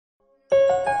So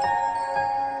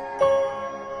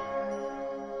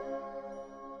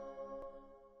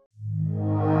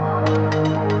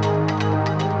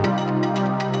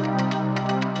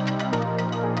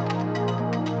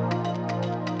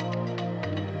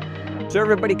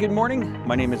everybody, good morning.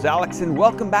 My name is Alex and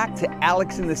welcome back to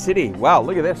Alex in the City. Wow,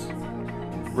 look at this.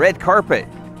 Red carpet.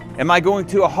 Am I going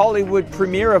to a Hollywood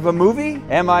premiere of a movie?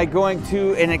 Am I going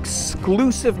to an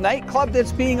exclusive nightclub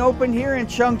that's being opened here in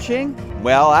CHONGQING?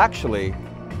 Well, actually,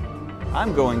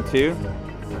 I'm going to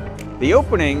the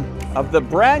opening of the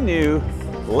brand new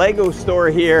Lego store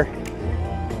here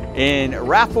in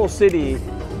Raffles City.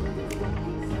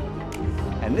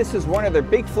 And this is one of their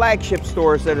big flagship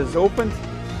stores that is opened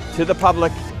to the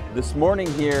public this morning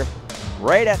here,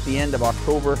 right at the end of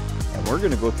October. And we're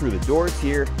going to go through the doors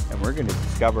here and we're going to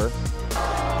discover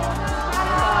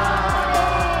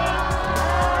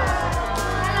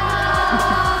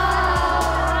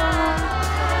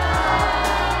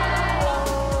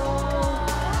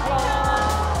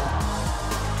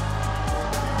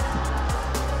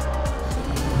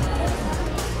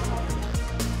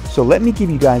So let me give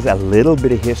you guys a little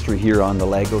bit of history here on the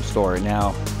Lego store.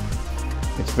 Now,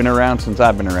 it's been around since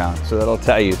I've been around, so that'll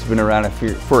tell you it's been around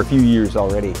for a few years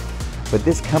already. But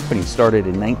this company started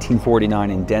in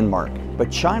 1949 in Denmark. But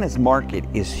China's market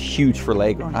is huge for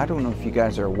Lego. And I don't know if you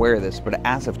guys are aware of this, but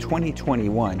as of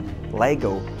 2021,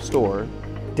 Lego store,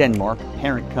 Denmark,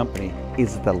 parent company,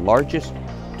 is the largest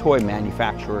toy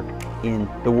manufacturer in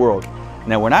the world.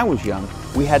 Now, when I was young,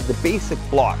 we had the basic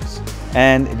blocks,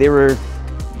 and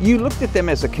you looked at them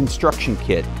as a construction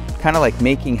kit, kind of like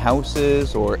making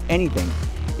houses or anything.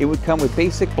 It would come with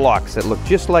basic blocks that look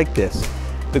just like this.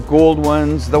 The gold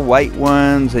ones, the white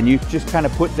ones, and you just kind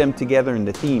of put them together in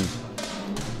the themes.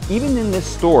 Even in this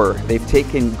store, they've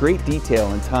taken great detail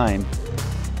and time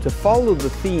to follow the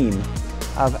theme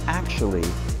of actually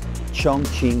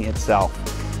CHONGQING itself.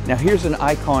 Now here's an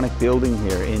iconic building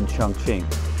here in CHONGQING.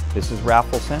 This is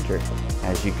Raffles Center.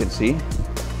 As you can see,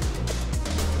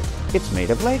 it's made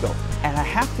of Lego. And I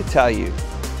have to tell you,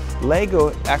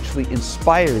 Lego actually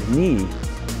inspired me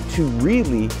to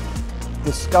really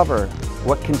discover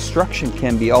what construction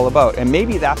can be all about. And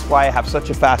maybe that's why I have such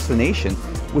a fascination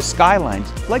with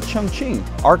skylines like CHONGQING.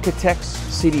 Architects,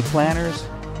 city planners,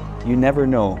 you never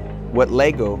know what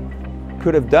Lego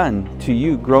could have done to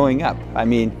you growing up. I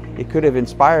mean, it could have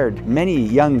inspired many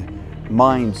young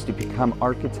minds to become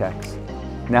architects.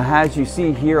 Now, as you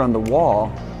see here on the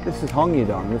wall, this is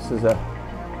Hongyedong. This is a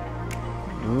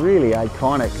really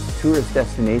iconic tourist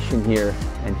destination here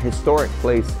and historic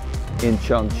place in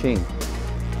CHONGQING.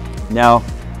 Now,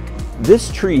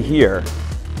 this tree here,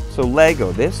 so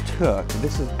Lego, this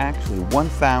is actually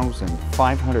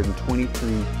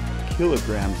 1,523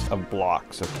 kilograms of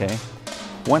blocks, okay?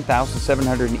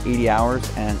 1,780 hours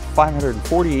and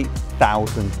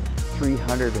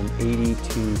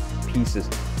 548,382 pieces.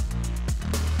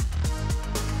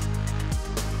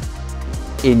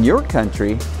 In your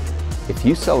country, if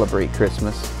you celebrate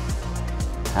Christmas,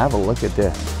 have a look at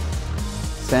this.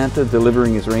 Santa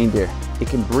delivering his reindeer. It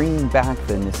can bring back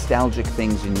the nostalgic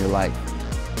things in your life,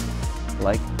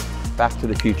 like Back to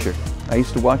the Future. I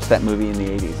used to watch that movie in the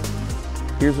 80s.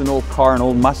 Here's an old car, an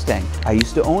old Mustang. I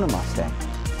used to own a Mustang.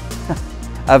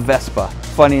 A Vespa.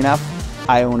 Funny enough,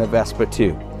 I own a Vespa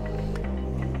too.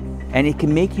 And it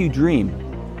can make you dream.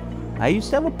 I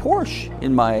used to have a Porsche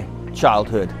in my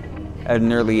childhood at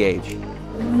an early age.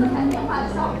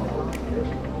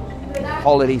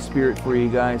 Holiday spirit for you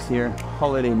guys here.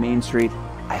 Holiday Main Street.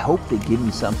 I hope they give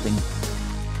you something.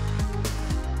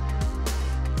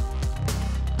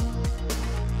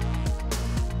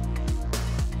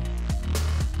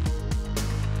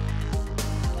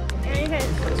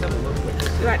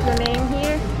 Write your name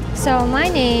here. So my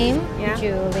name,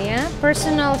 Julia.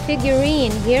 Personal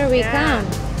figurine. Here we come.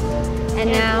 And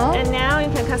now you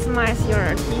can customize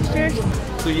your t-shirt.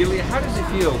 So Julia, how does it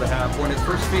feel to have one of the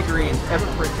first figurines ever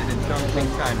printed in CHONGQING,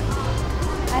 China?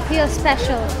 I feel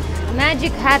special.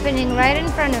 Magic happening right in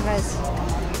front of us.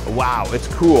 Wow, it's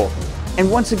cool. And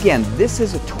once again, this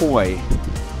is a toy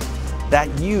that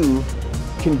you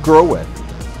can grow with.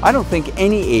 I don't think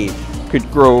any age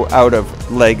could grow out of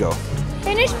Lego.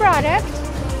 Finished product.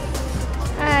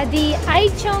 The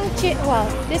iChongqing, well,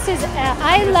 this is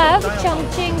I love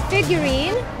CHONGQING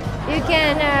figurine. You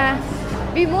can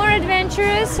be more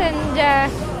adventurous and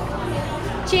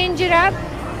change it up.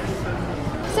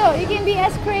 So you can be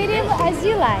as creative as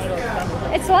you like.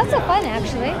 It's lots of fun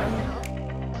actually.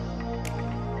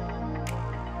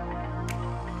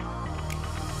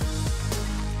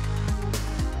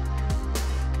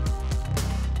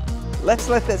 Let's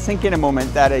let that sink in a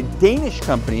moment that a Danish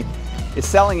company is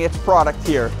selling its product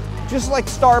here. Just like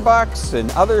Starbucks and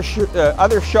other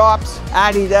shops,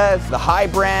 Adidas, the High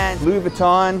brand, Louis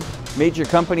Vuitton, major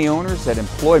company owners that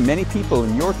employ many people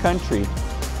in your country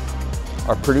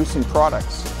are producing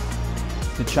products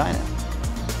to China.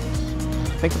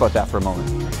 Think about that for a moment.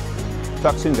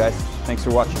 Talk soon, guys. Thanks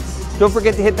for watching. Don't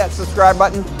forget to hit that subscribe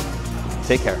button.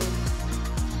 Take care.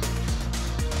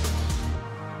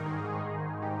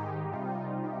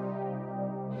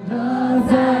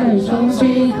 在重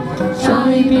庆，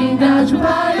创意品的出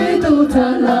发与独特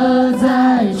乐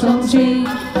在重庆，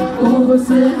五湖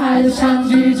四海的相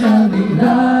聚这里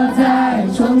乐在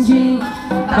重庆，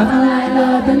大方来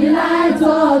了等你来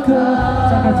做客。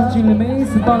上海、重庆的美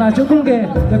食饱了9宫格，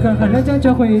要看看两江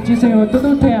交汇，精神又多特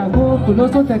啊！我不啰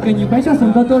嗦，再给你幻想，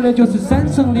生活多的就是山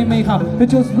城的美好，这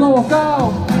就是乐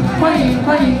高。欢迎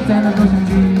欢迎，在那头相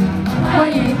聚。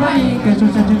 欢迎欢迎，感受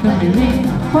乡村的美丽。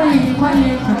欢迎欢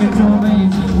迎，快跟着我们一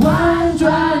起玩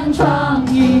转创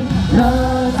意，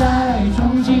乐在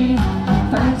重庆，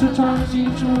探索创新，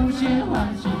出现幻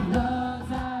想。